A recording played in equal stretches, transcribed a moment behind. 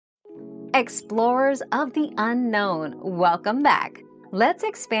Explorers of the unknown, welcome back. Let's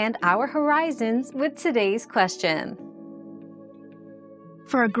expand our horizons with today's question.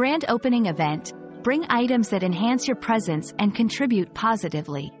 For a grand opening event, bring items that enhance your presence and contribute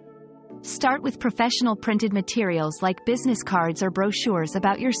positively. Start with professional printed materials like business cards or brochures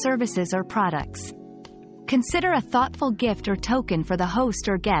about your services or products. Consider a thoughtful gift or token for the host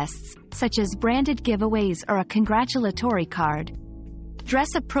or guests, such as branded giveaways or a congratulatory card.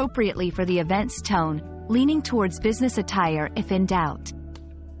 Dress appropriately for the event's tone, leaning towards business attire if in doubt.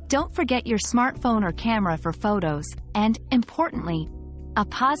 Don't forget your smartphone or camera for photos, and, importantly, a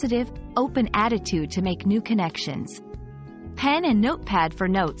positive, open attitude to make new connections. Pen and notepad for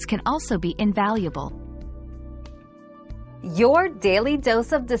notes can also be invaluable. Your daily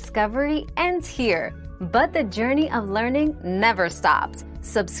dose of discovery ends here, but the journey of learning never stops.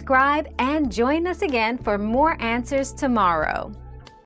 Subscribe and join us again for more answers tomorrow.